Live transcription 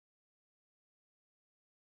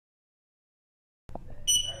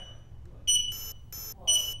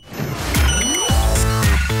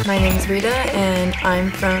My name is Rita, and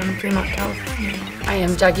I'm from Fremont, California. I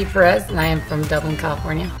am Jackie Perez, and I am from Dublin,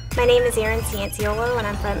 California. My name is Erin, Cianciolo, and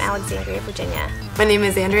I'm from Alexandria, Virginia. My name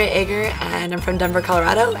is Andrea, Ager, and I'm from Denver,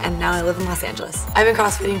 Colorado, and now I live in Los Angeles. I've been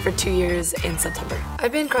CrossFitting for 2 years in September.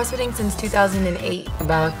 I've been CrossFitting since 2008.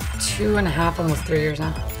 About 2.5, almost 3 years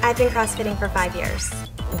now. I've been CrossFitting for 5 years.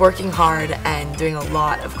 Working hard and doing a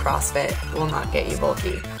lot of CrossFit will not get you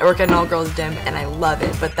bulky. I work at an all-girls gym and I love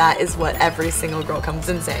it, but that is what every single girl comes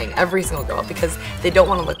in saying, every single girl, because they don't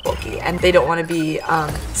want to look bulky and they don't want to be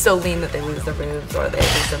so lean that they lose their boobs or they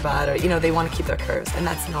lose their butt, or they want to keep their curves, and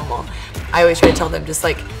that's normal. I always try to tell them, just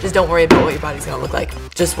don't worry about what your body's going to look like.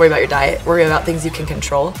 Just worry about your diet, worry about things you can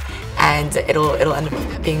control, and it'll end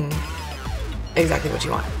up being exactly what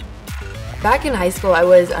you want. Back in high school, I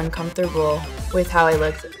was uncomfortable with how I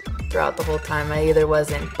looked throughout the whole time. I either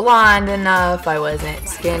wasn't blonde enough, I wasn't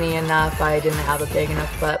skinny enough, I didn't have a big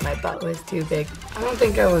enough butt, my butt was too big. I don't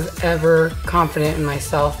think I was ever confident in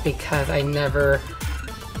myself because I never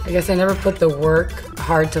put the work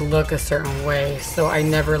hard to look a certain way, so I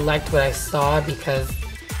never liked what I saw because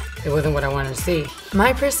it wasn't what I wanted to see.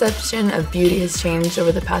 My perception of beauty has changed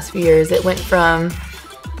over the past few years. It went from,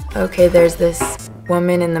 okay, there's this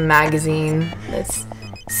woman in the magazine that's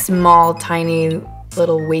small, tiny,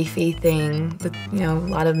 little waify thing with, a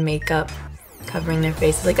lot of makeup covering their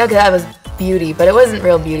face. Like, okay, that was beauty, but it wasn't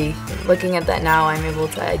real beauty. Looking at that now, I'm able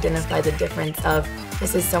to identify the difference of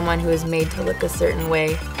this is someone who is made to look a certain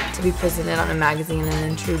way to be presented on a magazine, and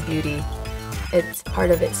then true beauty. It's part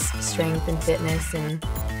of its strength and fitness and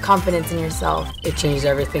confidence in yourself. It changed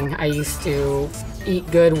everything. I used to eat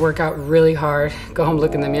good, work out really hard, go home,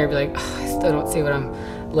 look in the mirror, be like, oh, I still don't see what I'm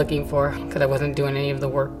looking for, because I wasn't doing any of the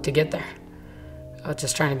work to get there. I was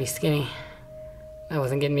just trying to be skinny. That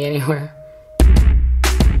wasn't getting me anywhere.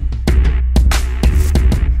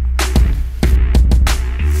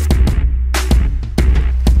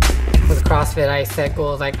 With CrossFit, I set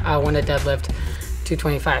goals like I want to deadlift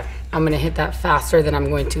 225. I'm going to hit that faster than I'm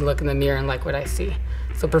going to look in the mirror and like what I see.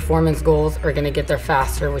 So performance goals are going to get there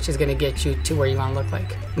faster, which is going to get you to where you want to look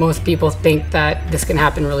like. Most people think that this can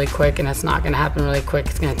happen really quick, and it's not going to happen really quick.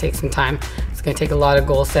 It's going to take some time. It's going to take a lot of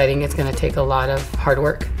goal setting. It's going to take a lot of hard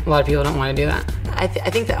work. A lot of people don't want to do that. I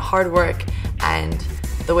think that hard work and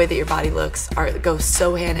the way that your body looks go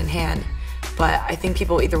so hand in hand, but I think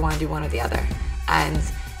people either want to do one or the other. And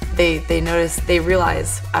they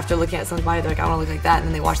realize after looking at someone's body, they're like, I want to look like that, and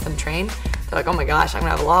then they watch them train. They're like, oh my gosh, I'm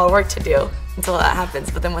gonna have a lot of work to do until that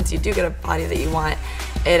happens. But then once you do get a body that you want,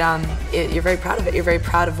 you're very proud of it. You're very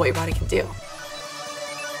proud of what your body can do.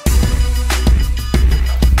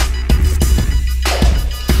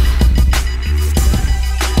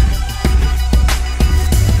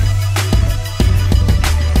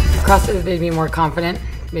 CrossFit made me more confident,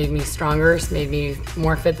 made me stronger, made me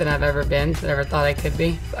more fit than I've ever been, than I ever thought I could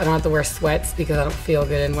be. I don't have to wear sweats because I don't feel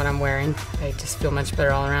good in what I'm wearing. I just feel much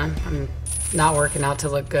better all around. I'm not working out to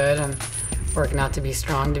look good, I'm working out to be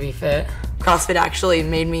strong, to be fit. CrossFit actually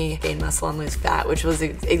made me gain muscle and lose fat, which was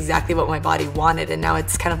exactly what my body wanted, and now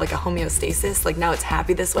it's kind of like a homeostasis. Like, now it's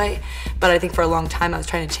happy this way, but I think for a long time I was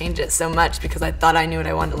trying to change it so much because I thought I knew what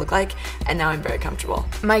I wanted to look like, and now I'm very comfortable.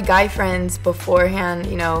 My guy friends beforehand,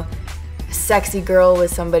 sexy girl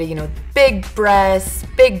was somebody, big breasts,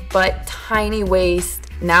 big butt, tiny waist.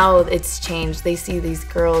 Now it's changed. They see these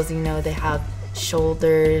girls, they have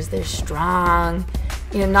shoulders, they're strong,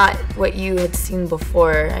 not what you had seen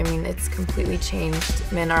before. I mean, it's completely changed.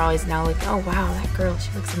 Men are always now like, oh wow, that girl,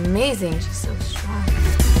 she looks amazing, she's so strong.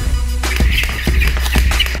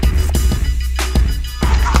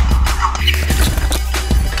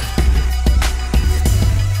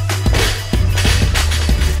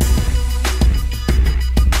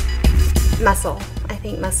 Muscle. I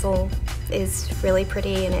think muscle is really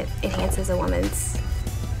pretty and it enhances a woman's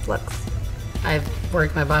looks. I've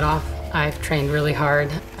worked my butt off. I've trained really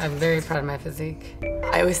hard. I'm very proud of my physique.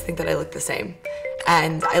 I always think that I look the same.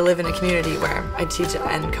 And I live in a community where I teach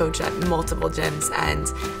and coach at multiple gyms, and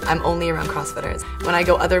I'm only around CrossFitters. When I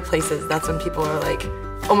go other places, that's when people are like,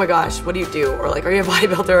 oh my gosh, what do you do? Or like, are you a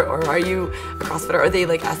bodybuilder? Or are you a CrossFitter? Or they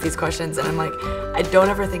ask these questions, and I'm like, I don't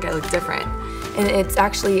ever think I look different. And it's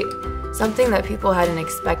actually something that people hadn't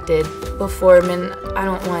expected before. I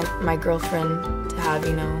don't want my girlfriend to have,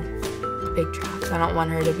 big traps. I don't want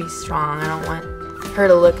her to be strong. I don't want her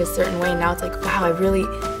to look a certain way. Now it's like, wow, I really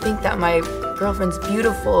think that my girlfriend's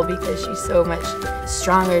beautiful because she's so much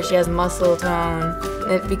stronger. She has muscle tone.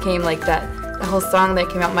 And it became like that. The whole song that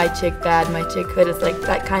came out, My Chick Bad, My Chick Hood, is like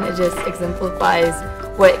that kind of just exemplifies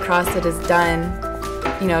what CrossFit has done,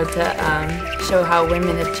 to show how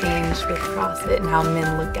women have changed with CrossFit and how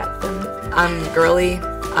men look at them. I'm girly,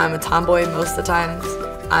 I'm a tomboy most of the times.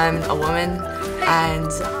 I'm a woman,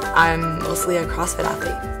 and I'm mostly a CrossFit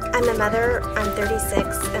athlete. I'm a mother, I'm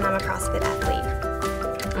 36, and I'm a CrossFit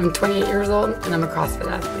athlete. I'm 28 years old, and I'm a CrossFit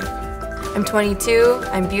athlete. I'm 22,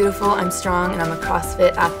 I'm beautiful, I'm strong, and I'm a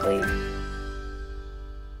CrossFit athlete.